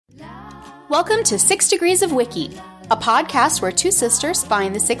Welcome to 6 Degrees of Wiki, a podcast where two sisters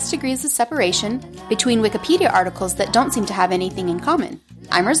find the 6 degrees of separation between Wikipedia articles that don't seem to have anything in common.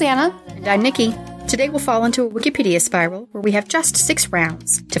 I'm Rosanna. And I'm Nikki. Today we'll fall into a Wikipedia spiral where we have just 6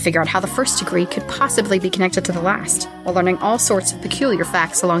 rounds to figure out how the first degree could possibly be connected to the last, while learning all sorts of peculiar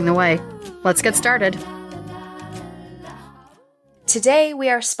facts along the way. Let's get started. Today we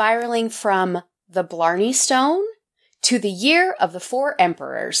are spiraling from the Blarney Stone to the Year of the Four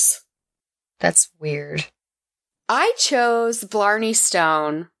Emperors. That's weird. I chose Blarney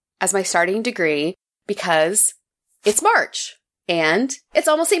Stone as my starting degree because it's March, and it's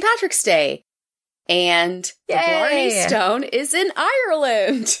almost St. Patrick's Day, and the Blarney Stone is in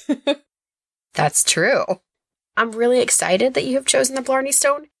Ireland. That's true. I'm really excited that you have chosen the Blarney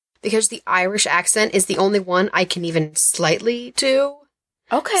Stone, because the Irish accent is the only one I can even slightly do.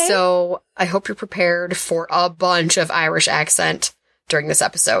 Okay. So I hope you're prepared for a bunch of Irish accent during this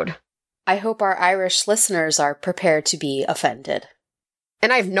episode. I hope our Irish listeners are prepared to be offended.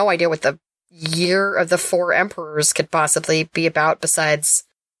 And I have no idea what the Year of the Four Emperors could possibly be about besides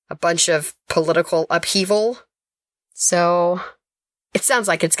a bunch of political upheaval. So it sounds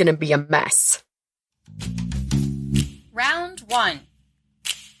like it's going to be a mess. Round 1.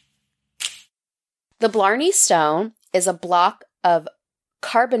 The Blarney Stone is a block of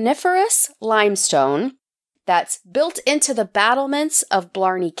Carboniferous limestone that's built into the battlements of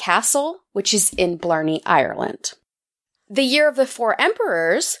Blarney Castle, which is in Blarney, Ireland. The Year of the Four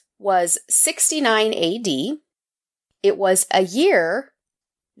Emperors was 69 AD. It was a year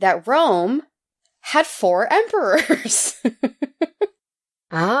that Rome had 4 emperors.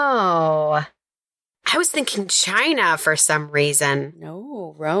 Oh. I was thinking China for some reason.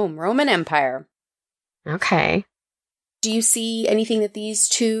 No, Roman Empire. Okay. Do you see anything that these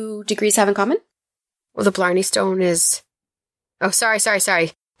 2 degrees have in common? Well, the Blarney Stone is... Oh, sorry.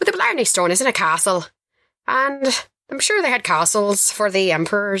 But the Blarney Stone isn't a castle. And I'm sure they had castles for the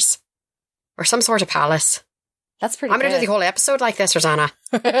emperors. Or some sort of palace. That's pretty I'm going to do the whole episode like this, Rosanna.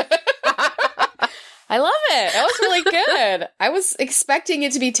 I love it. That was really good. I was expecting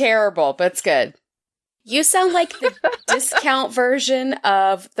it to be terrible, but it's good. You sound like the discount version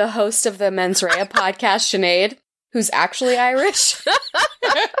of the host of the Mens Rea podcast, Sinead, who's actually Irish.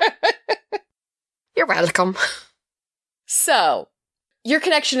 You're welcome. So, your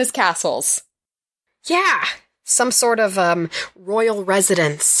connection is castles. Yeah. Some sort of royal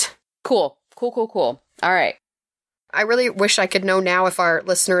residence. Cool. All right. I really wish I could know now if our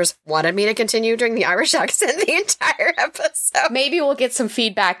listeners wanted me to continue doing the Irish accent the entire episode. Maybe we'll get some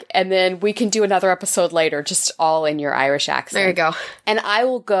feedback and then we can do another episode later, just all in your Irish accent. There you go. And I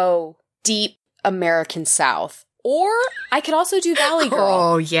will go deep American South. Or I could also do Valley Girl.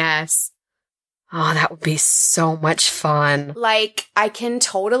 Oh, yes. Oh, that would be so much fun. Like, I can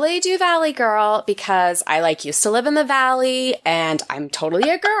totally do Valley Girl because I, used to live in the Valley and I'm totally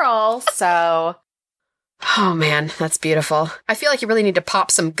a girl, so... Oh, man, that's beautiful. I feel like you really need to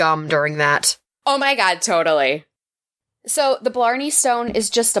pop some gum during that. Oh my god, totally. So, the Blarney Stone is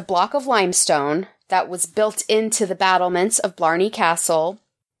just a block of limestone that was built into the battlements of Blarney Castle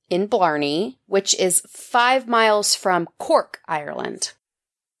in Blarney, which is 5 miles from Cork, Ireland.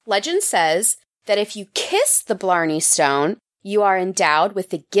 Legend says that if you kiss the Blarney Stone, you are endowed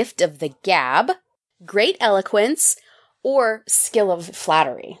with the gift of the gab, great eloquence, or skill of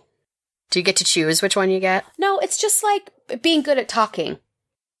flattery. Do you get to choose which one you get? No, it's just like being good at talking.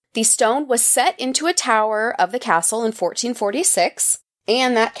 The stone was set into a tower of the castle in 1446,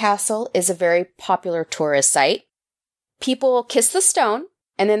 and that castle is a very popular tourist site. People kiss the stone,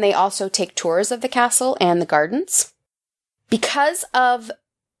 and then they also take tours of the castle and the gardens. Because of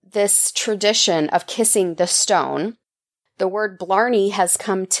this tradition of kissing the stone, the word Blarney has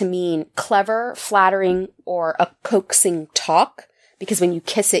come to mean clever, flattering, or a coaxing talk, because when you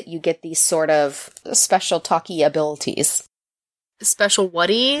kiss it, you get these sort of special talky abilities. Special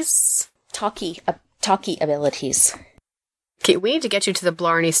whaties? Talky abilities. Okay, we need to get you to the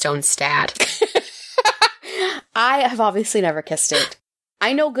Blarney Stone stat. I have obviously never kissed it.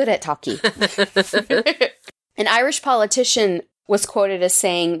 I know good at talky. An Irish politician was quoted as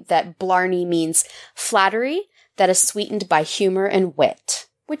saying that Blarney means flattery that is sweetened by humor and wit,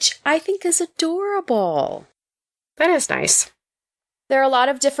 which I think is adorable. That is nice. There are a lot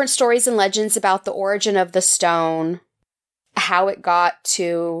of different stories and legends about the origin of the stone, how it got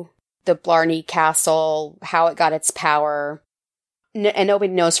to the Blarney Castle, how it got its power, and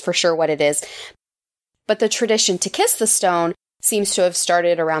nobody knows for sure what it is. But the tradition to kiss the stone seems to have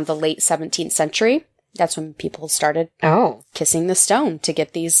started around the late 17th century. That's when people started kissing the stone to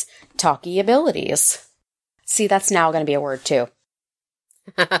get these talky abilities. See, that's now going to be a word, too.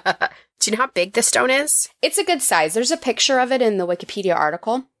 Do you know how big this stone is? It's a good size. There's a picture of it in the Wikipedia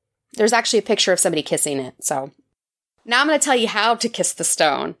article. There's actually a picture of somebody kissing it, so. Now I'm going to tell you how to kiss the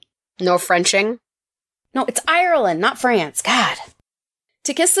stone. No Frenching? No, it's Ireland, not France. God.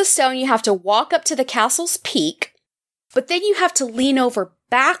 To kiss the stone, you have to walk up to the castle's peak, but then you have to lean over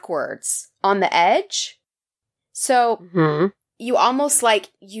backwards on the edge. So you almost like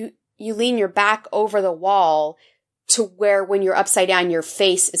you lean your back over the wall to where when you're upside down, your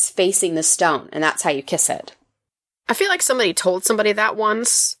face is facing the stone, and that's how you kiss it. I feel like somebody told somebody that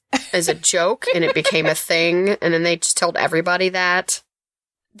once as a joke, and it became a thing, and then they just told everybody that.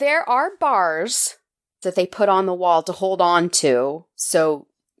 There are bars that they put on the wall to hold on to, so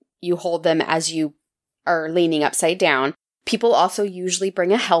you hold them as you are leaning upside down. People also usually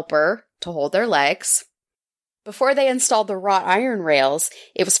bring a helper to hold their legs. Before they installed the wrought iron rails,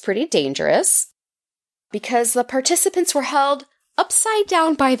 it was pretty dangerous because the participants were held upside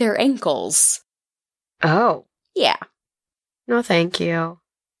down by their ankles. Oh. Yeah. No, thank you.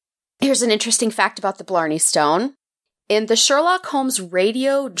 Here's an interesting fact about the Blarney Stone. In the Sherlock Holmes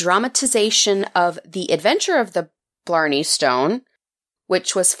radio dramatization of The Adventure of the Blarney Stone,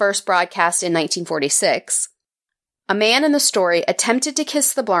 which was first broadcast in 1946, a man in the story attempted to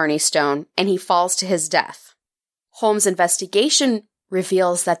kiss the Blarney Stone, and he falls to his death. Holmes' investigation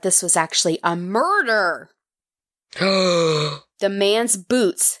reveals that this was actually a murder. The man's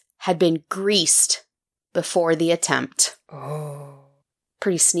boots had been greased before the attempt. Oh.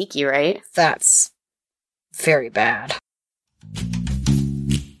 Pretty sneaky, right? That's very bad.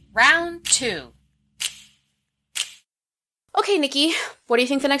 Round 2. Okay, Nikki, what do you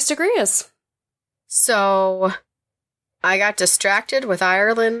think the next degree is? So, I got distracted with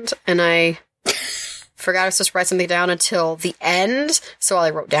Ireland, and I forgot I was supposed to write something down until the end, so all I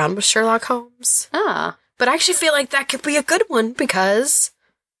wrote down was Sherlock Holmes. Ah. But I actually feel like that could be a good one, because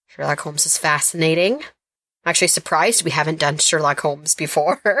Sherlock Holmes is fascinating. I'm actually surprised we haven't done Sherlock Holmes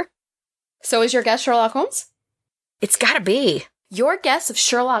before. So is your guess Sherlock Holmes? It's gotta be. Your guess of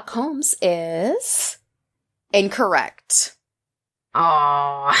Sherlock Holmes is incorrect.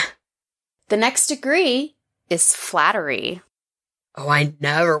 Aww. The next degree is flattery. Oh, I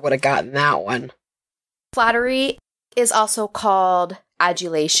never would have gotten that one. Flattery is also called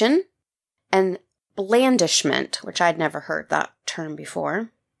adulation and blandishment, which I'd never heard that term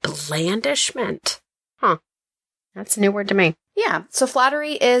before. Blandishment? Huh. That's a new word to me. Yeah, so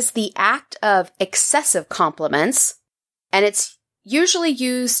flattery is the act of excessive compliments, and it's usually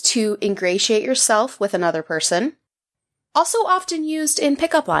used to ingratiate yourself with another person. Also often used in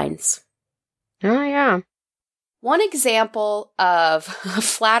pickup lines. Oh, yeah. One example of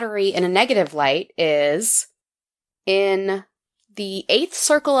flattery in a negative light is in the eighth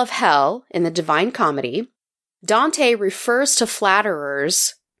circle of hell in the Divine Comedy, Dante refers to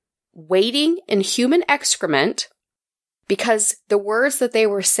flatterers wading in human excrement because the words that they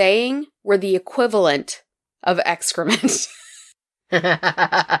were saying were the equivalent of excrement.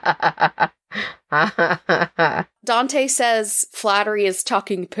 Dante says flattery is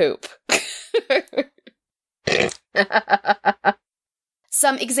talking poop.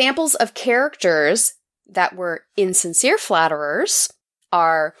 Some examples of characters that were insincere flatterers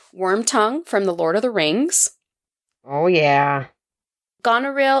are Wormtongue from The Lord of the Rings. Oh, yeah.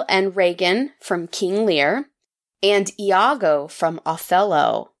 Goneril and Regan from King Lear, and Iago from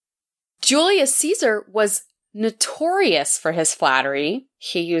Othello. Julius Caesar was notorious for his flattery.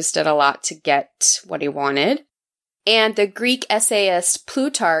 He used it a lot to get what he wanted. And the Greek essayist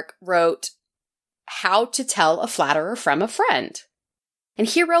Plutarch wrote How to Tell a Flatterer from a Friend. And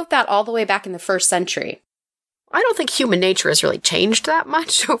he wrote that all the way back in the 1st century. I don't think human nature has really changed that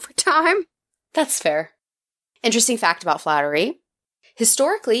much over time. That's fair. Interesting fact about flattery.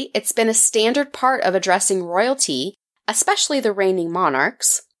 Historically, it's been a standard part of addressing royalty, especially the reigning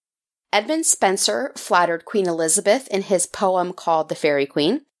monarchs. Edmund Spenser flattered Queen Elizabeth in his poem called The Fairy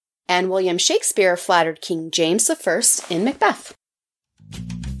Queen, and William Shakespeare flattered King James I in Macbeth.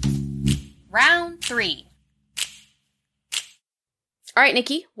 Round 3. All right,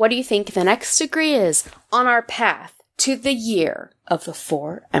 Nikki, what do you think the next degree is on our path to the year of the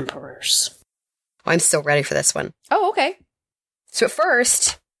 4 emperors? I'm so ready for this one. Oh, okay. So at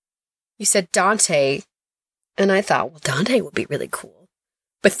first, you said Dante, and I thought, well, Dante would be really cool.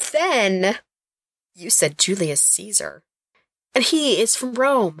 But then, you said Julius Caesar, and he is from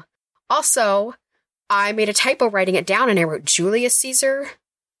Rome. Also, I made a typo writing it down, and I wrote Julius Caesar.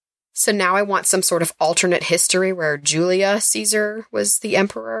 So now I want some sort of alternate history where Julia Caesar was the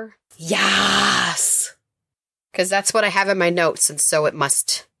emperor. Yes! Because that's what I have in my notes, and so it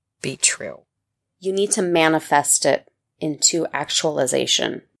must be true. You need to manifest it into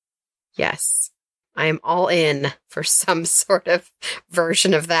actualization. Yes. I am all in for some sort of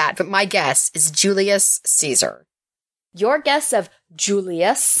version of that. But my guess is Julius Caesar. Your guess of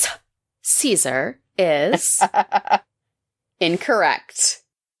Julius Caesar is incorrect.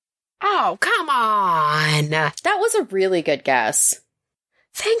 Oh, come on. That was a really good guess.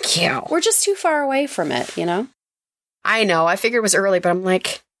 Thank you. We're just too far away from it, you know? I know. I figured it was early, but I'm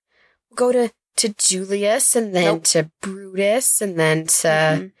like, we'll go to Julius and then to Brutus and then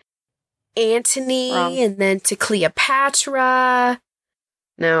to Antony and then to Cleopatra.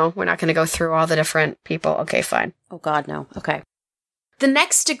 No, we're not going to go through all the different people. Okay, fine. Oh, God, no. Okay. The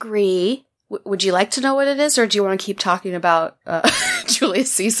next degree, would you like to know what it is, or do you want to keep talking about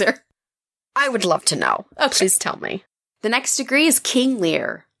Julius Caesar? I would love to know. Okay. Please tell me. The next degree is King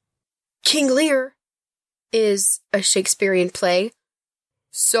Lear. King Lear is a Shakespearean play.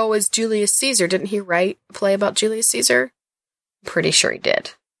 So is Julius Caesar. Didn't he write a play about Julius Caesar? I'm pretty sure he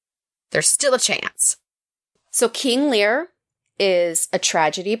did. There's still a chance. So King Lear is a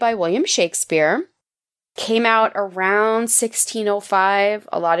tragedy by William Shakespeare. Came out around 1605.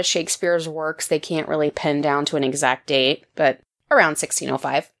 A lot of Shakespeare's works, they can't really pin down to an exact date, but around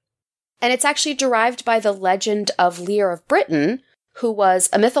 1605. And it's actually derived by the legend of Lear of Britain, who was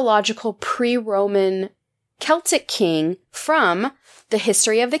a mythological pre-Roman Celtic king from The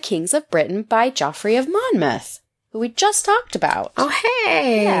History of the Kings of Britain by Geoffrey of Monmouth, who we just talked about. Oh,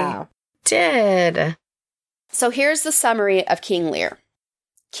 hey! Yeah. Did. So here's the summary of King Lear.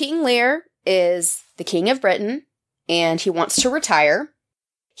 King Lear is the king of Britain, and he wants to retire.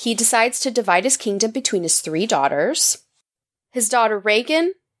 He decides to divide his kingdom between his 3 daughters. His daughter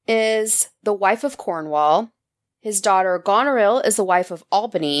Regan is the wife of Cornwall. His daughter Goneril is the wife of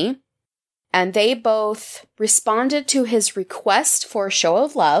Albany. And they both responded to his request for a show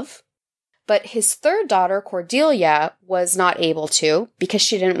of love. But his 3rd daughter, Cordelia, was not able to because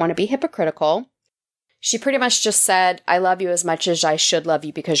she didn't want to be hypocritical. She pretty much just said, I love you as much as I should love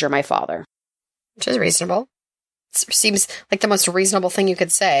you because you're my father. Which is reasonable. It seems like the most reasonable thing you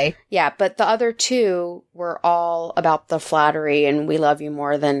could say. Yeah, but the other 2 were all about the flattery and we love you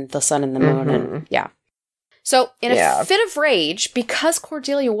more than the sun and the moon. And yeah. So in a fit of rage, because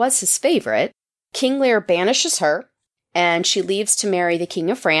Cordelia was his favorite, King Lear banishes her and she leaves to marry the King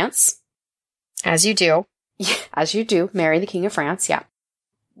of France. As you do. Yeah, as you do, marry the King of France, yeah.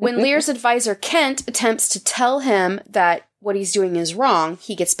 When Lear's advisor Kent attempts to tell him that what he's doing is wrong,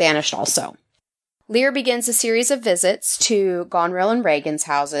 he gets banished also. Lear begins a series of visits to Goneril and Regan's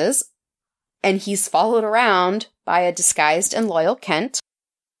houses, and he's followed around by a disguised and loyal Kent.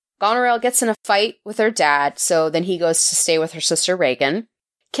 Goneril gets in a fight with her dad, so then he goes to stay with her sister Regan.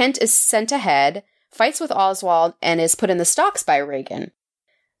 Kent is sent ahead, fights with Oswald, and is put in the stocks by Regan.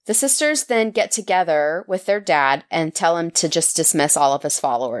 The sisters then get together with their dad and tell him to just dismiss all of his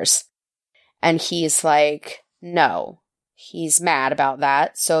followers. And he's like, no. He's mad about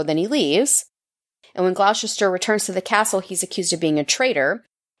that, so then he leaves. And when Gloucester returns to the castle, he's accused of being a traitor,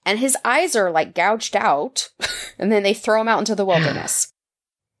 and his eyes are, like, gouged out, and then they throw him out into the wilderness.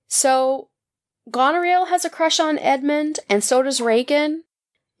 So, Goneril has a crush on Edmund, and so does Regan.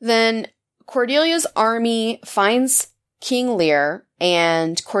 Then Cordelia's army finds King Lear,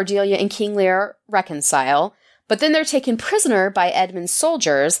 and Cordelia and King Lear reconcile, but then they're taken prisoner by Edmund's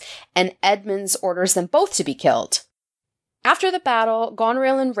soldiers, and Edmund orders them both to be killed. After the battle,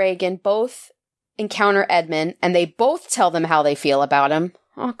 Goneril and Regan both encounter Edmund, and they both tell them how they feel about him.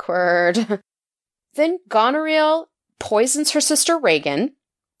 Awkward. Then Goneril poisons her sister Regan,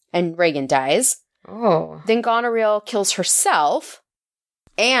 and Regan dies. Oh. Then Goneril kills herself,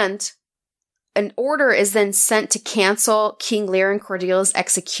 and an order is then sent to cancel King Lear and Cordelia's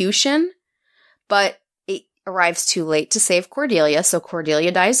execution, but it arrives too late to save Cordelia, so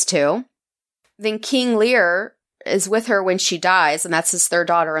Cordelia dies too. Then King Lear is with her when she dies, and that's his 3rd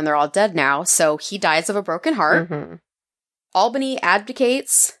daughter, and they're all dead now, so he dies of a broken heart. Albany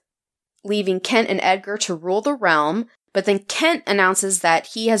abdicates, leaving Kent and Edgar to rule the realm, but then Kent announces that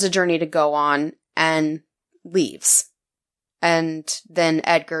he has a journey to go on and leaves. And then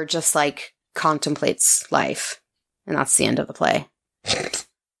Edgar just, like, contemplates life. And that's the end of the play.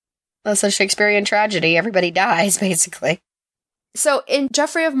 That's a Shakespearean tragedy. Everybody dies, basically. So in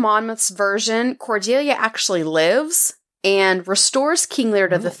Geoffrey of Monmouth's version, Cordelia actually lives and restores King Lear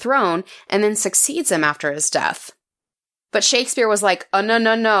to the throne and then succeeds him after his death. But Shakespeare was like, oh,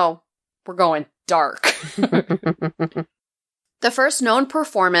 no. We're going dark. The first known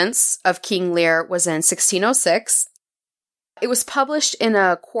performance of King Lear was in 1606. It was published in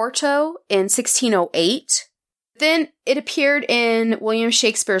a quarto in 1608. Then it appeared in William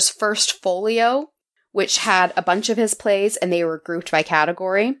Shakespeare's first Folio, which had a bunch of his plays, and they were grouped by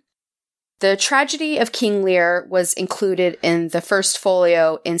category. The tragedy of King Lear was included in the first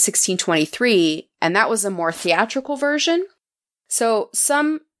folio in 1623, and that was a more theatrical version. So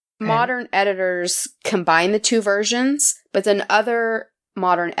some modern editors combine the two versions, but then other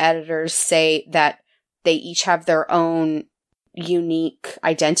modern editors say that they each have their own unique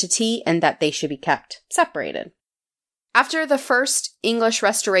identity and that they should be kept separated. After the first English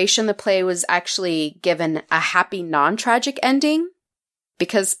restoration, the play was actually given a happy, non-tragic ending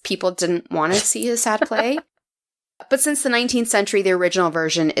because people didn't want to see a sad play. But since the 19th century, the original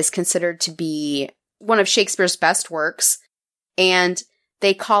version is considered to be one of Shakespeare's best works, and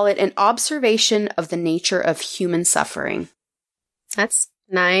they call it an observation of the nature of human suffering. That's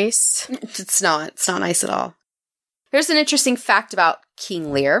nice. It's not. It's not nice at all. Here's an interesting fact about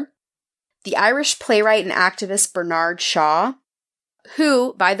King Lear. The Irish playwright and activist Bernard Shaw,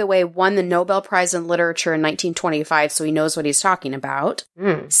 who, by the way, won the Nobel Prize in Literature in 1925, so he knows what he's talking about,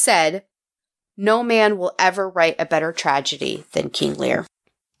 said, "No man will ever write a better tragedy than King Lear."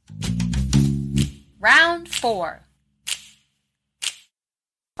 Round 4.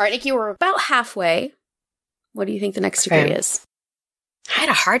 All right, Nikki, we're about halfway. What do you think the next degree is? I had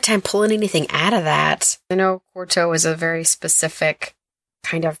a hard time pulling anything out of that. I know quarto is a very specific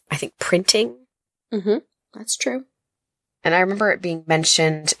kind of, I think, printing. Mm-hmm. That's true. And I remember it being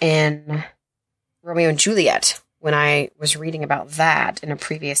mentioned in Romeo and Juliet when I was reading about that in a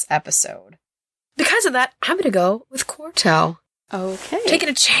previous episode. Because of that, I'm going to go with quarto. Okay. Taking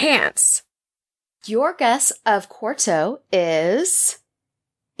a chance. Your guess of quarto is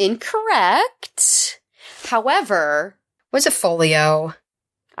incorrect. However, was a folio.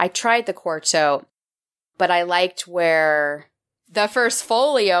 I tried the quarto, but I liked where the first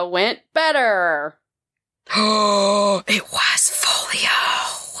folio went better. Oh, it was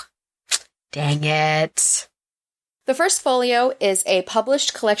folio. Dang it. The first folio is a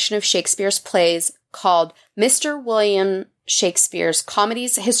published collection of Shakespeare's plays called Mr. William Shakespeare's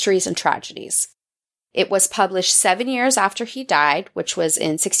Comedies, Histories, and Tragedies. It was published 7 years after he died, which was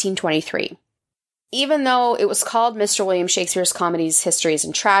in 1623. Even though it was called Mr. William Shakespeare's Comedies, Histories,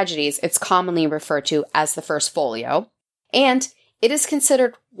 and Tragedies, it's commonly referred to as the first folio. And it is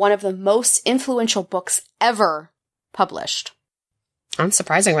considered one of the most influential books ever published.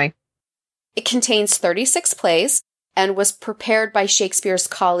 Unsurprisingly. It contains 36 plays and was prepared by Shakespeare's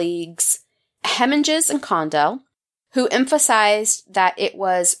colleagues Heminges and Condell, who emphasized that it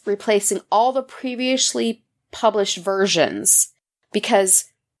was replacing all the previously published versions because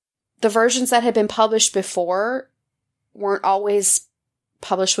the versions that had been published before weren't always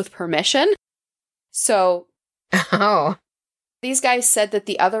published with permission. So, these guys said that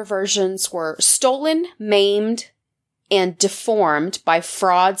the other versions were stolen, maimed, and deformed by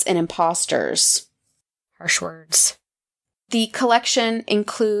frauds and imposters. Harsh words. The collection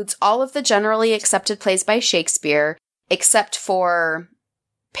includes all of the generally accepted plays by Shakespeare, except for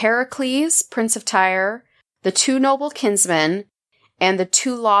Pericles, Prince of Tyre, The Two Noble Kinsmen, and the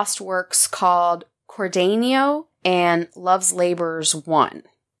two lost works called Cordanio and Love's Labour's Won.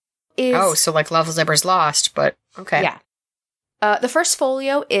 So like Love's Labour's Lost, but okay. Yeah. The first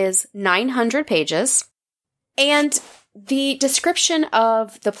folio is 900 pages, and the description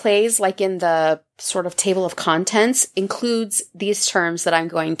of the plays, like in the sort of table of contents, includes these terms that I'm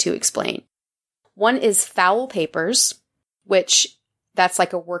going to explain. One is foul papers, which that's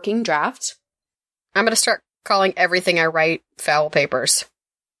like a working draft. I'm going to start calling everything I write foul papers.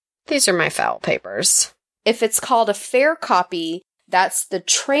 These are my foul papers. If it's called a fair copy, that's the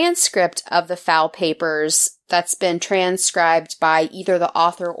transcript of the foul papers that's been transcribed by either the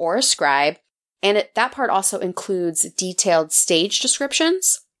author or a scribe. And that part also includes detailed stage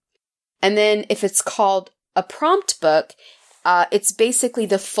descriptions. And then if it's called a prompt book, it's basically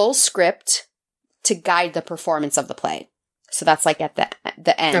the full script to guide the performance of the play. So that's like at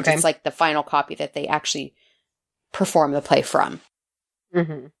the end. Okay. It's like the final copy that they actually perform the play from.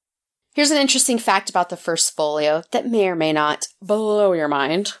 Mm-hmm. Here's an interesting fact about the first folio that may or may not blow your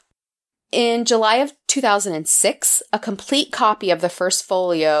mind. In July of 2006, a complete copy of the first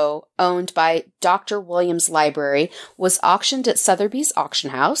folio, owned by Dr. Williams Library, was auctioned at Sotheby's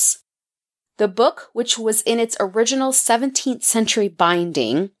auction house. The book, which was in its original 17th century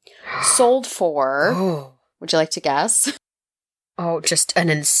binding, sold for... Would you like to guess? Just an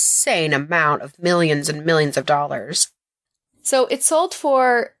insane amount of millions and millions of dollars. So it sold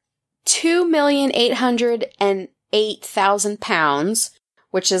for £2,808,000,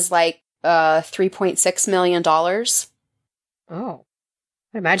 which is like $3.6 million. Oh.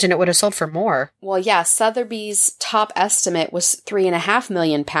 I imagine it would have sold for more. Well, yeah, Sotheby's top estimate was £3.5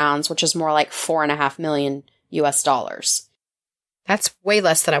 million, which is more like $4.5 million US. That's way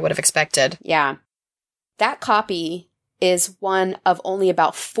less than I would have expected. Yeah. That copy is one of only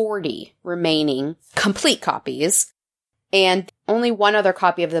about 40 remaining complete copies, and only one other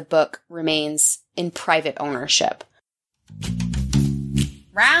copy of the book remains in private ownership.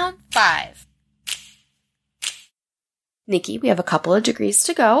 Round 5. Nikki, we have a couple of degrees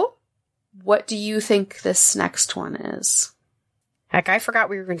to go. What do you think this next one is? Heck, I forgot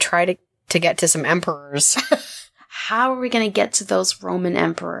we were going to try to get to some emperors. How are we going to get to those Roman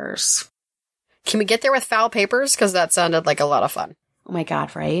emperors? Can we get there with foul papers? Because that sounded like a lot of fun. Oh my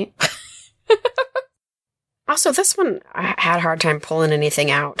god, right? Also, this one, I had a hard time pulling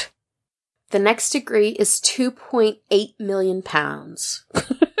anything out. The next degree is 2.8 million pounds.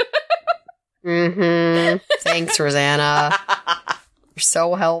 Thanks, Rosanna. You're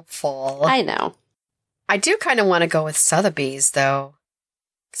so helpful. I know. I do kind of want to go with Sotheby's, though.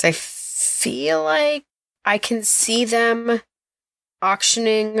 Because I feel like I can see them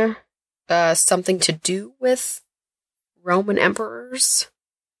auctioning something to do with Roman emperors.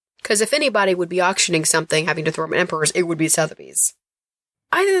 Because if anybody would be auctioning something having to do with Roman emperors, it would be Sotheby's.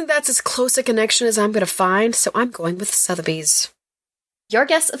 I think that's as close a connection as I'm going to find, so I'm going with Sotheby's. Your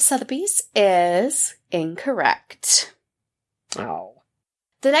guess of Sotheby's is incorrect. Oh.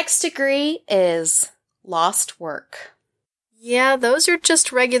 The next degree is lost work. Yeah, those are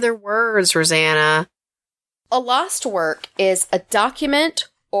just regular words, Rosanna. A lost work is a document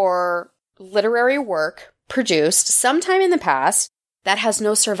or literary work produced sometime in the past that has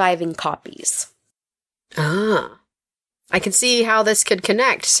no surviving copies. Ah. I can see how this could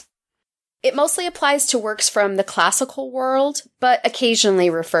connect. It mostly applies to works from the classical world, but occasionally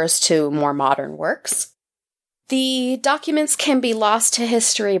refers to more modern works. The documents can be lost to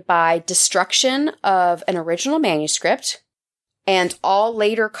history by destruction of an original manuscript, and all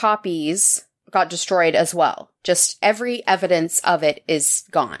later copies got destroyed as well. Just every evidence of it is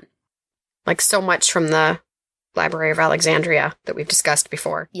gone. Like so much from the Library of Alexandria that we've discussed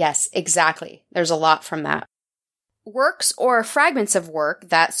before. Yes, exactly. There's a lot from that. Works or fragments of work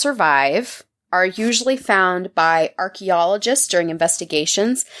that survive are usually found by archaeologists during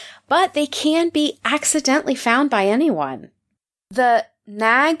investigations, but they can be accidentally found by anyone. The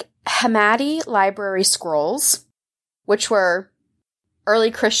Nag Hammadi library scrolls, which were early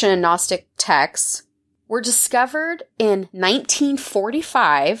Christian and Gnostic texts, were discovered in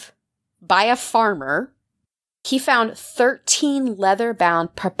 1945 by a farmer. He found 13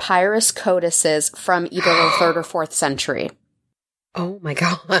 leather-bound papyrus codices from either the 3rd or 4th century. Oh my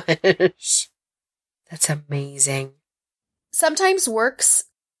gosh. That's amazing. Sometimes works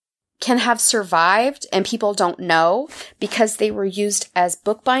can have survived and people don't know because they were used as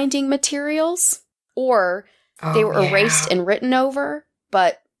bookbinding materials, or they were erased and written over,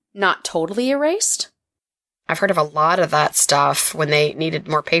 but not totally erased. I've heard of a lot of that stuff. When they needed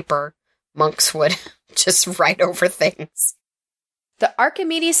more paper, monks would just write over things. The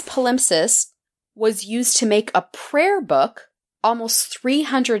Archimedes Palimpsest was used to make a prayer book almost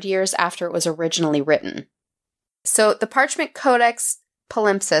 300 years after it was originally written. So the Parchment Codex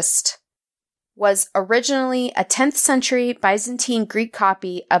Palimpsest was originally a 10th century Byzantine Greek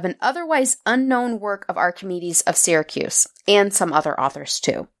copy of an otherwise unknown work of Archimedes of Syracuse, and some other authors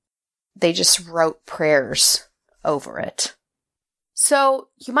too. They just wrote prayers over it. So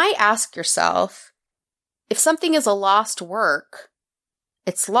you might ask yourself, if something is a lost work,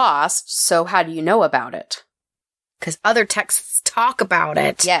 it's lost, so how do you know about it? Because other texts talk about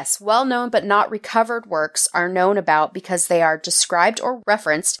it. Yes, well-known but not recovered works are known about because they are described or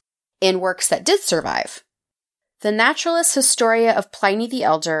referenced in works that did survive. The Naturalis Historia of Pliny the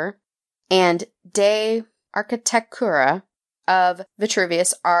Elder and De Architectura of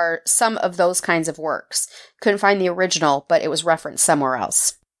Vitruvius are some of those kinds of works. Couldn't find the original, but it was referenced somewhere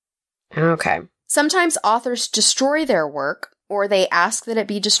else. Okay. Sometimes authors destroy their work, or they ask that it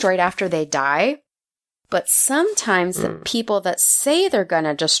be destroyed after they die. But sometimes the people that say they're going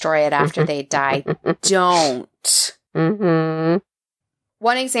to destroy it after they die don't. Mm-hmm.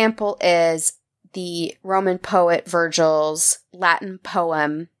 One example is the Roman poet Virgil's Latin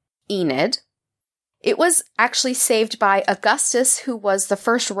poem Aeneid. It was actually saved by Augustus, who was the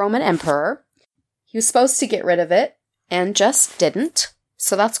first Roman emperor. He was supposed to get rid of it and just didn't.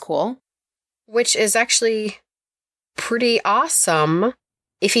 So that's cool. Which is actually pretty awesome.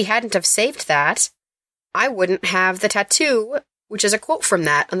 If he hadn't have saved that, I wouldn't have the tattoo, which is a quote from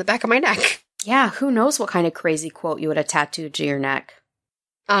that on the back of my neck. Yeah, who knows what kind of crazy quote you would have tattooed to your neck.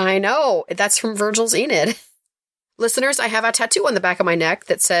 I know. That's from Virgil's Aeneid. Listeners, I have a tattoo on the back of my neck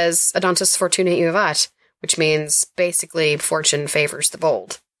that says Adantis Fortuna Juvat, which means basically fortune favors the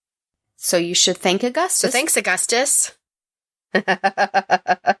bold. So you should thank Augustus. So thanks, Augustus.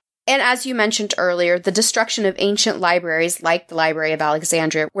 And as you mentioned earlier, the destruction of ancient libraries like the Library of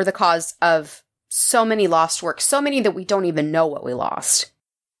Alexandria were the cause of so many lost works, so many that we don't even know what we lost.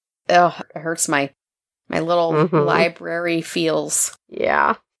 Ugh, it hurts my little library feels.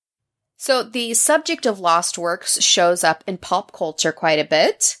 Yeah. So the subject of lost works shows up in pop culture quite a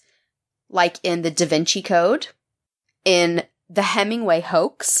bit, like in the Da Vinci Code, in the Hemingway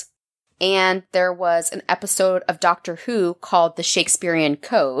hoax, and there was an episode of Doctor Who called The Shakespearean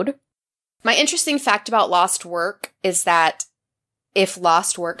Code. My interesting fact about lost work is that if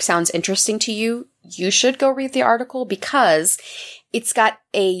lost work sounds interesting to you, you should go read the article because it's got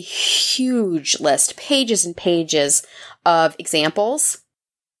a huge list, pages and pages of examples,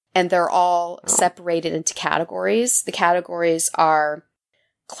 and they're all separated into categories. The categories are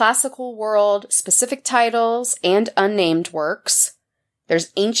classical world, specific titles, and unnamed works.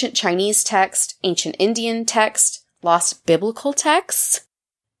 There's ancient Chinese text, ancient Indian text, lost biblical texts,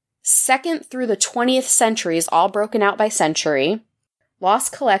 2nd through the 20th centuries, all broken out by century,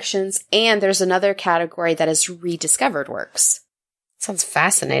 lost collections, and there's another category that is rediscovered works. Sounds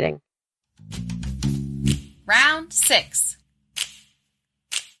fascinating. Round 6.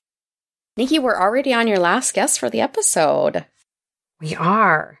 Nikki, we're already on your last guess for the episode. We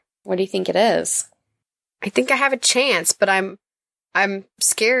are. What do you think it is? I think I have a chance, but I'm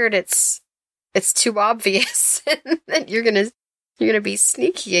scared it's too obvious and you're gonna be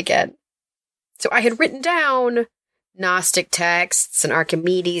sneaky again. So I had written down Gnostic texts and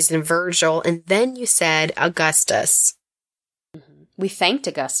Archimedes and Virgil, and then you said Augustus. We thanked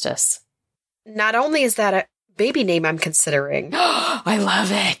Augustus. Not only is that a baby name I'm considering. I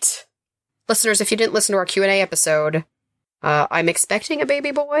love it. Listeners, if you didn't listen to our Q&A episode, I'm expecting a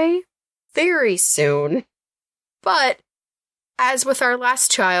baby boy very soon. But as with our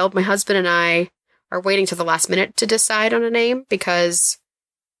last child, my husband and I are waiting to the last minute to decide on a name because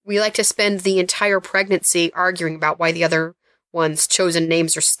we like to spend the entire pregnancy arguing about why the other one's chosen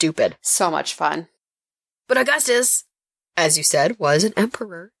names are stupid. So much fun. But Augustus, as you said, was an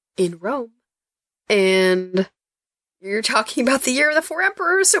emperor in Rome. And you're talking about the year of the 4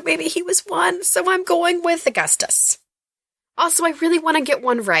 emperors, so maybe he was one, so I'm going with Augustus. Also, I really want to get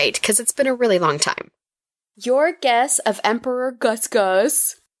one right, because it's been a really long time. Your guess of Emperor Gus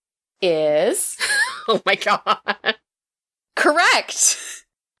is... Oh my god. Correct!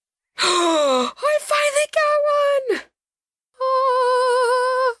 I finally got one!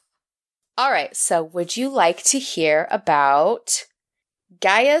 Alright, so would you like to hear about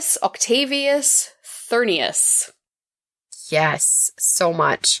Gaius Octavius Furnius? Yes, so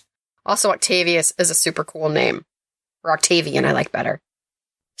much. Also, Octavius is a super cool name. Or Octavian, I like better.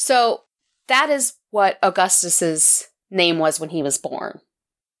 So, that is what Augustus's name was when he was born.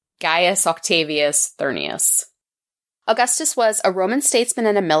 Gaius Octavius Furnius. Augustus was a Roman statesman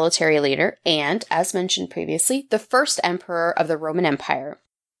and a military leader, and, as mentioned previously, the first emperor of the Roman Empire.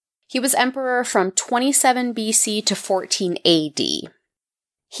 He was emperor from 27 BC to 14 AD.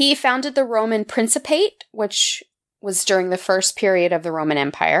 He founded the Roman Principate, which was during the first period of the Roman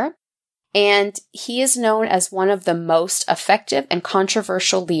Empire, and he is known as one of the most effective and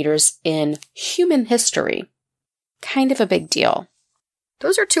controversial leaders in human history. Kind of a big deal.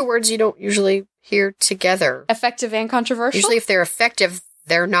 Those are 2 words you don't usually hear together. Effective and controversial? Usually if they're effective,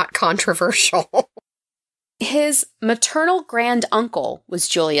 they're not controversial. His maternal grand uncle was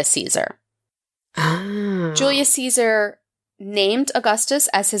Julius Caesar. Oh. Julius Caesar named Augustus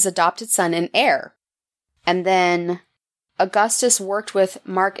as his adopted son and heir. And then Augustus worked with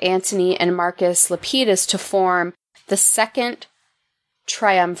Mark Antony and Marcus Lepidus to form the Second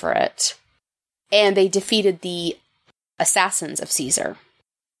Triumvirate. And they defeated the assassins of Caesar.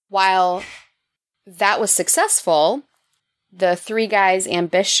 While that was successful, the 3 guys'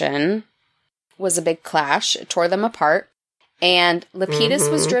 ambition was a big clash. It tore them apart. And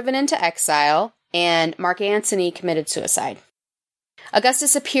Lepidus was driven into exile, and Mark Antony committed suicide.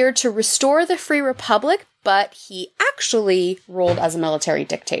 Augustus appeared to restore the free republic, but he actually ruled as a military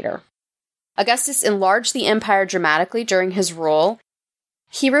dictator. Augustus enlarged the empire dramatically during his rule.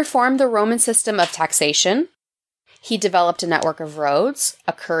 He reformed the Roman system of taxation. He developed a network of roads,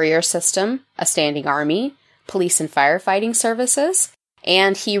 a courier system, a standing army, police and firefighting services,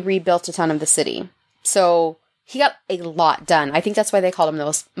 and he rebuilt a ton of the city. So he got a lot done. I think that's why they called him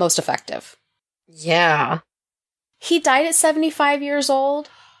the most effective. Yeah. He died at 75 years old,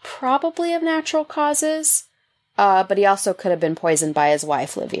 probably of natural causes, but he also could have been poisoned by his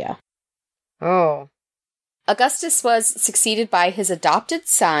wife, Livia. Oh. Augustus was succeeded by his adopted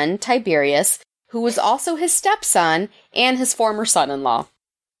son, Tiberius, who was also his stepson and his former son-in-law.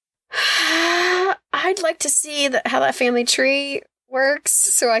 I'd like to see how that family tree works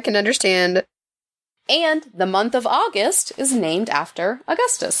so I can understand. And the month of August is named after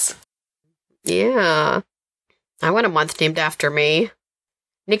Augustus. Yeah. I want a month named after me.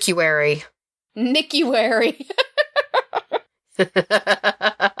 Nikki-wary. Nikki-wary.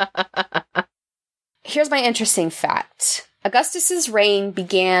 Here's my interesting fact. Augustus's reign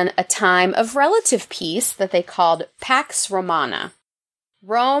began a time of relative peace that they called Pax Romana.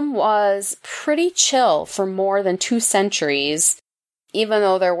 Rome was pretty chill for more than 2 centuries, even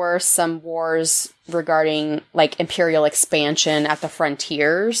though there were some wars regarding, like, imperial expansion at the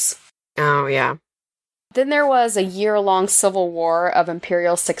frontiers. Oh, yeah. Then there was a year-long civil war of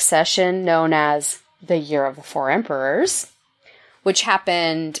imperial succession known as the Year of the 4 Emperors, which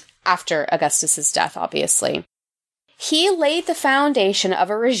happened after Augustus's death, obviously. He laid the foundation of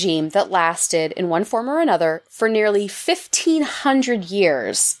a regime that lasted, in one form or another, for nearly 1,500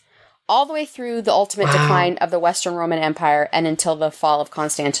 years, all the way through the ultimate decline of the Western Roman Empire and until the fall of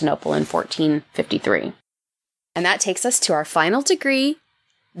Constantinople in 1453. And that takes us to our final degree,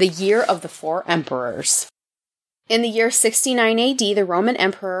 the Year of the 4 Emperors. In the year 69 AD, the Roman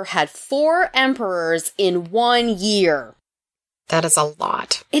Emperor had 4 emperors in 1 year. That is a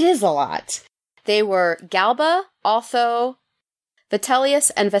lot. It is a lot. They were Galba, Otho,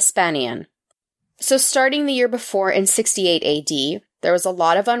 Vitellius, and Vespasian. So starting the year before in 68 AD, there was a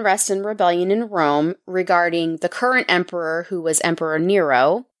lot of unrest and rebellion in Rome regarding the current emperor, who was Emperor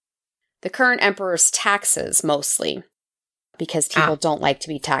Nero, the current emperor's taxes mostly, because people don't like to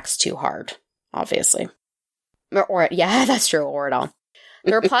be taxed too hard, obviously. Or yeah, that's true, or at all.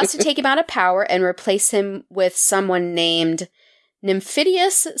 There were plots to take him out of power and replace him with someone named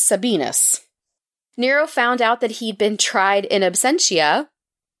Nymphidius Sabinus. Nero found out that he'd been tried in absentia,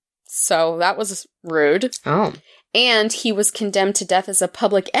 so that was rude. Oh. And he was condemned to death as a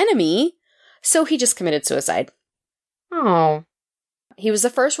public enemy, so he just committed suicide. Oh. He was the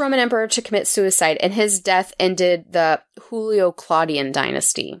first Roman emperor to commit suicide, and his death ended the Julio-Claudian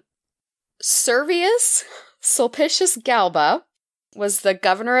dynasty. Servius Sulpicius Galba was the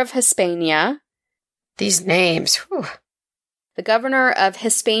governor of Hispania. These names, whew. The governor of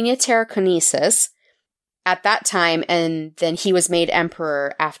Hispania Tarraconensis at that time, and then he was made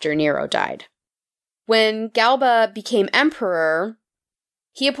emperor after Nero died. When Galba became emperor,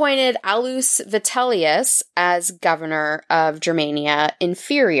 he appointed Aulus Vitellius as governor of Germania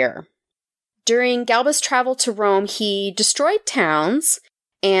Inferior. During Galba's travel to Rome, he destroyed towns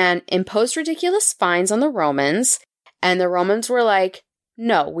and imposed ridiculous fines on the Romans, and the Romans were like,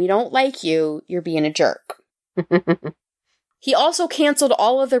 no, we don't like you, you're being a jerk. He also canceled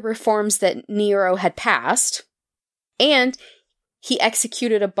all of the reforms that Nero had passed, and he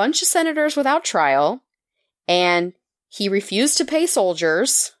executed a bunch of senators without trial, and he refused to pay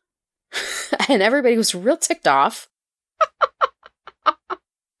soldiers, and everybody was real ticked off.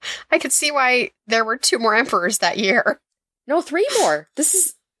 I could see why there were 2 more emperors that year. No, 3 more. This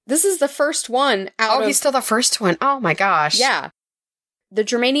is the first one out of... he's still the first one. Oh my gosh. Yeah. The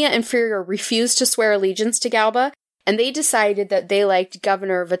Germania Inferior refused to swear allegiance to Galba, and they decided that they liked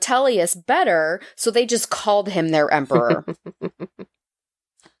Governor Vitellius better, so they just called him their emperor.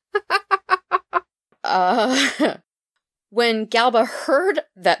 When Galba heard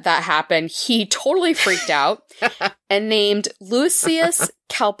that happened, he totally freaked out and named Lucius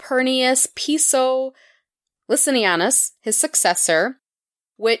Calpurnius Piso Licinianus his successor,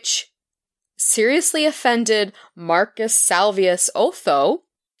 which seriously offended Marcus Salvius Otho,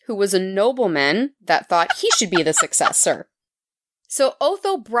 who was a nobleman that thought he should be the successor. So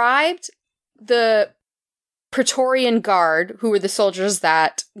Otho bribed the Praetorian Guard, who were the soldiers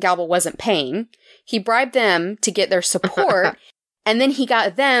that Galba wasn't paying. He bribed them to get their support, and then he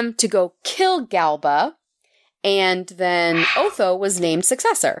got them to go kill Galba, and then Otho was named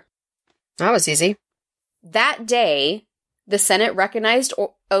successor. That was easy. That day, the Senate recognized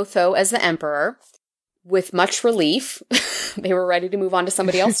Otho as the emperor with much relief. They were ready to move on to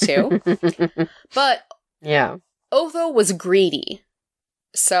somebody else too. But yeah, Otho was greedy.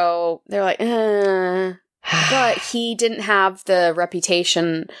 So they're like, but he didn't have the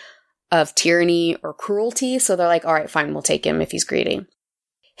reputation of tyranny or cruelty. So they're like, all right, fine, we'll take him if he's greedy.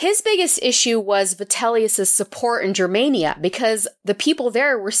 His biggest issue was Vitellius' support in Germania, because the people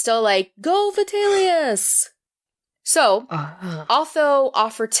there were still like, go Vitellius! So, Otho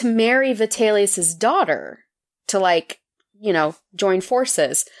offered to marry Vitellius' daughter to, join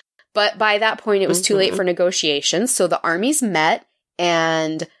forces. But by that point, it was too late for negotiations, so the armies met,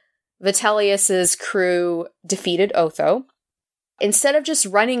 and Vitellius' crew defeated Otho. Instead of just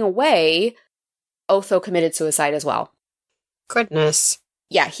running away, Otho committed suicide as well. Goodness.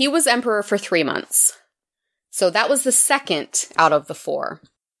 Yeah, he was emperor for 3 months. So that was the second out of the 4.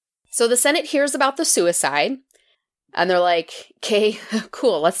 So the Senate hears about the suicide, and they're like, okay,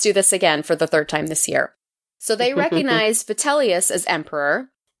 cool, let's do this again for the 3rd time this year. So they recognized Vitellius as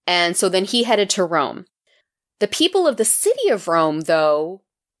emperor, and so then he headed to Rome. The people of the city of Rome, though,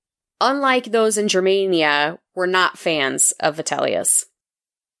 unlike those in Germania, were not fans of Vitellius.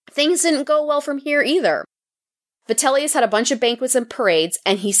 Things didn't go well from here either. Vitellius had a bunch of banquets and parades,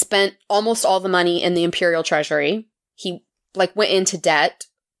 and he spent almost all the money in the imperial treasury. He, went into debt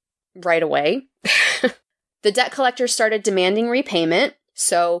right away. The debt collectors started demanding repayment,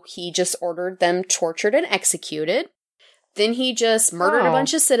 so he just ordered them tortured and executed. Then he just murdered a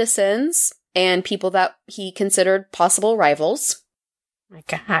bunch of citizens and people that he considered possible rivals. My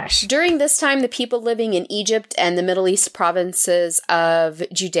gosh. During this time, the people living in Egypt and the Middle East provinces of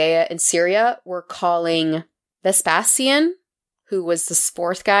Judea and Syria were calling Vespasian, who was the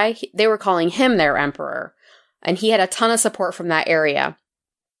 4th guy, they were calling him their emperor. And he had a ton of support from that area.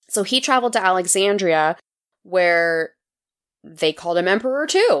 So he traveled to Alexandria, where they called him emperor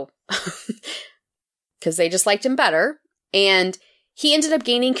too. Because they just liked him better. And he ended up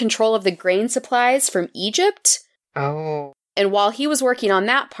gaining control of the grain supplies from Egypt. Oh. And while he was working on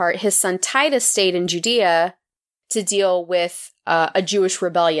that part, his son Titus stayed in Judea to deal with a Jewish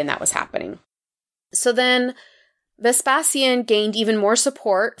rebellion that was happening. So then Vespasian gained even more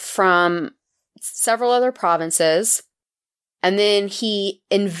support from several other provinces. And then he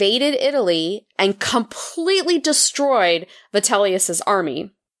invaded Italy and completely destroyed Vitellius's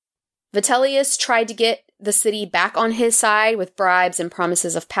army. Vitellius tried to get the city back on his side with bribes and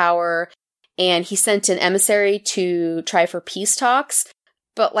promises of power, and he sent an emissary to try for peace talks,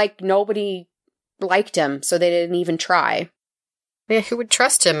 but nobody liked him, so they didn't even try. Yeah, who would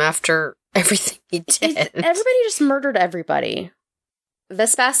trust him after everything he did? Everybody just murdered everybody.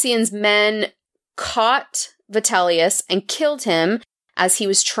 Vespasian's men caught Vitellius and killed him as he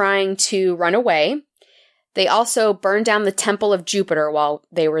was trying to run away. They also burned down the temple of Jupiter while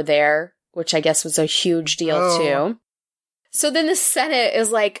they were there, which I guess was a huge deal too. So then the Senate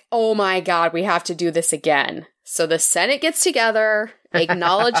is like, oh my God, we have to do this again. So the Senate gets together,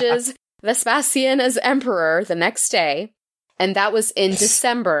 acknowledges Vespasian as emperor the next day, and that was in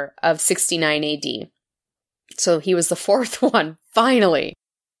December of 69 AD. So he was the 4th one, finally.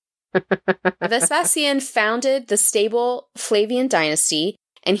 Vespasian founded the stable Flavian dynasty,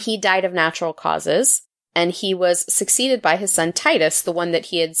 and he died of natural causes. And he was succeeded by his son Titus, the one that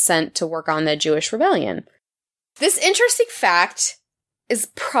he had sent to work on the Jewish rebellion. This interesting fact is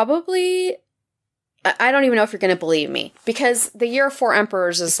probably, I don't even know if you're going to believe me, because the year of 4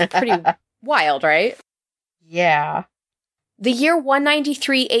 emperors is pretty wild, right? Yeah. The year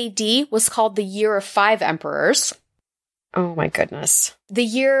 193 AD was called the year of 5 emperors. Oh my goodness. The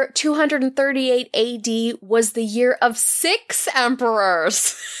year 238 AD was the year of 6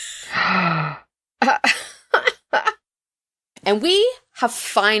 emperors. And we have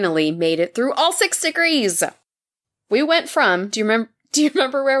finally made it through all 6 degrees. We went from, do you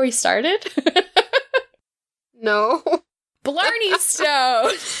remember where we started? No. Blarney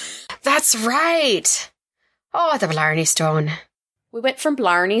Stone. That's right. Oh, the Blarney Stone. We went from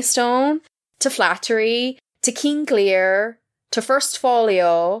Blarney Stone to Flattery to King Lear to First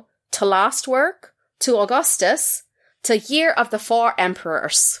Folio to Last Work to Augustus to Year of the 4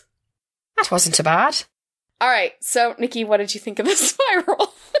 Emperors. That wasn't too bad. All right, so Nikki, what did you think of the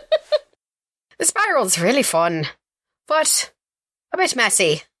spiral? The spiral's really fun, but a bit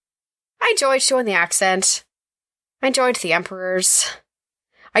messy. I enjoyed showing the accent. I enjoyed the emperors.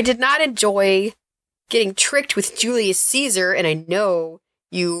 I did not enjoy getting tricked with Julius Caesar, and I know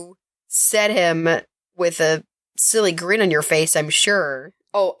you said him with a silly grin on your face, I'm sure.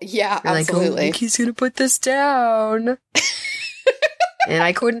 Oh, yeah, You're absolutely. Like, oh, Nikki's gonna put this down. And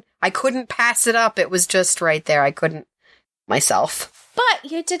I couldn't pass it up. It was just right there. I couldn't myself.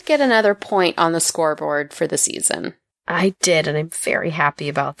 But you did get another point on the scoreboard for the season. I did, and I'm very happy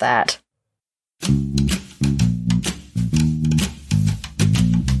about that.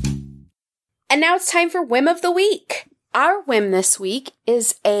 And now it's time for Whim of the Week. Our whim this week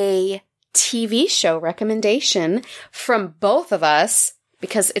is a TV show recommendation from both of us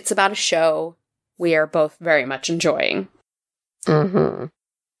because it's about a show we are both very much enjoying. Mm-hmm.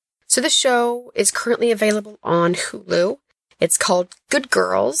 So the show is currently available on Hulu. It's called Good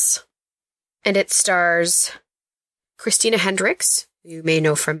Girls, and it stars Christina Hendricks, who you may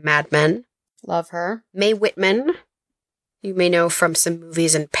know from Mad Men. Love her. Mae Whitman, you may know from some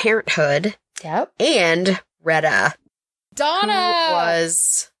movies in Parenthood. Yep. And Retta. Donna! Who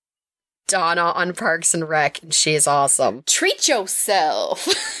was Donna on Parks and Rec, and she is awesome. Treat yourself.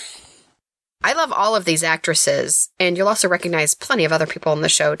 I love all of these actresses, and you'll also recognize plenty of other people in the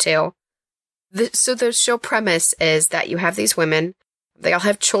show, too. So the show premise is that you have these women, they all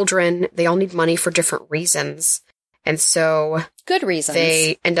have children, they all need money for different reasons, and so... Good reasons.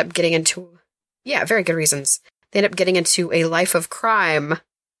 They end up getting into... Yeah, very good reasons. They end up getting into a life of crime,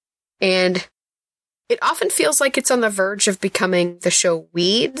 and it often feels like it's on the verge of becoming the show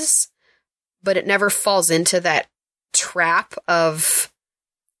Weeds, but it never falls into that trap of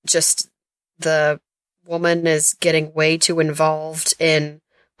just the woman is getting way too involved in,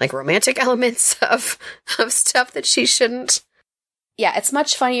 like, romantic elements of stuff that she shouldn't. Yeah, it's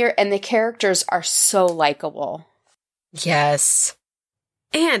much funnier, and the characters are so likable. Yes.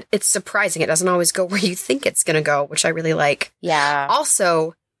 And it's surprising. It doesn't always go where you think it's going to go, which I really like. Yeah.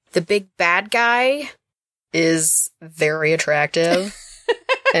 Also, the big bad guy is very attractive.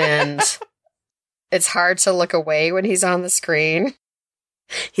 And it's hard to look away when he's on the screen.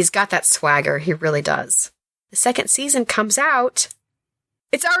 He's got that swagger. He really does. The second season comes out.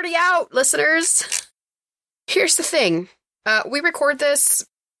 It's already out, listeners. Here's the thing. We record this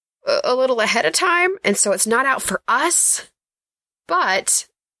a little ahead of time, and so it's not out for us. But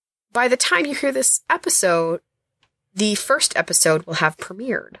by the time you hear this episode, the first episode will have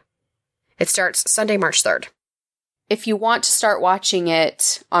premiered. It starts Sunday, March 3rd. If you want to start watching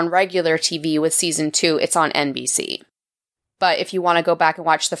it on regular TV with season 2, it's on NBC. But if you want to go back and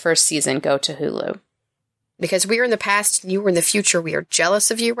watch the first season, go to Hulu. Because we are in the past and you are in the future, we are jealous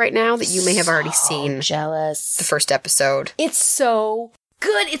of you right now that you may have already seen jealous. The first episode. It's so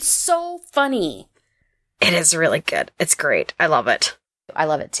good. It's so funny. It is really good. It's great. I love it. I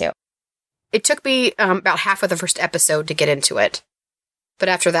love it too. It took me about half of the first episode to get into it. But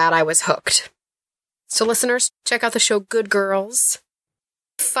after that, I was hooked. So listeners, check out the show Good Girls.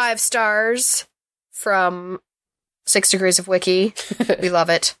 5 stars from 6 Degrees of Wiki. We love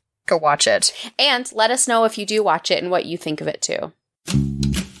it. Go watch it. And let us know if you do watch it and what you think of it too.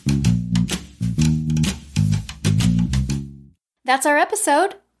 That's our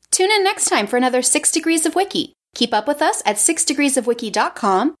episode. Tune in next time for another 6 Degrees of Wiki. Keep up with us at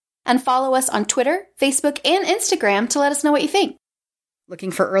 6degreesofwiki.com and follow us on Twitter, Facebook, and Instagram to let us know what you think.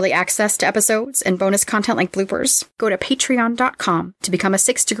 Looking for early access to episodes and bonus content like bloopers? Go to patreon.com to become a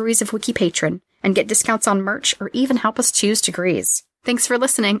 6 Degrees of Wiki patron and get discounts on merch or even help us choose degrees. Thanks for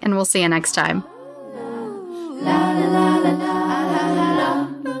listening, and we'll see you next time. La la la la la la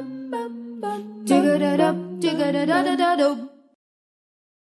la la.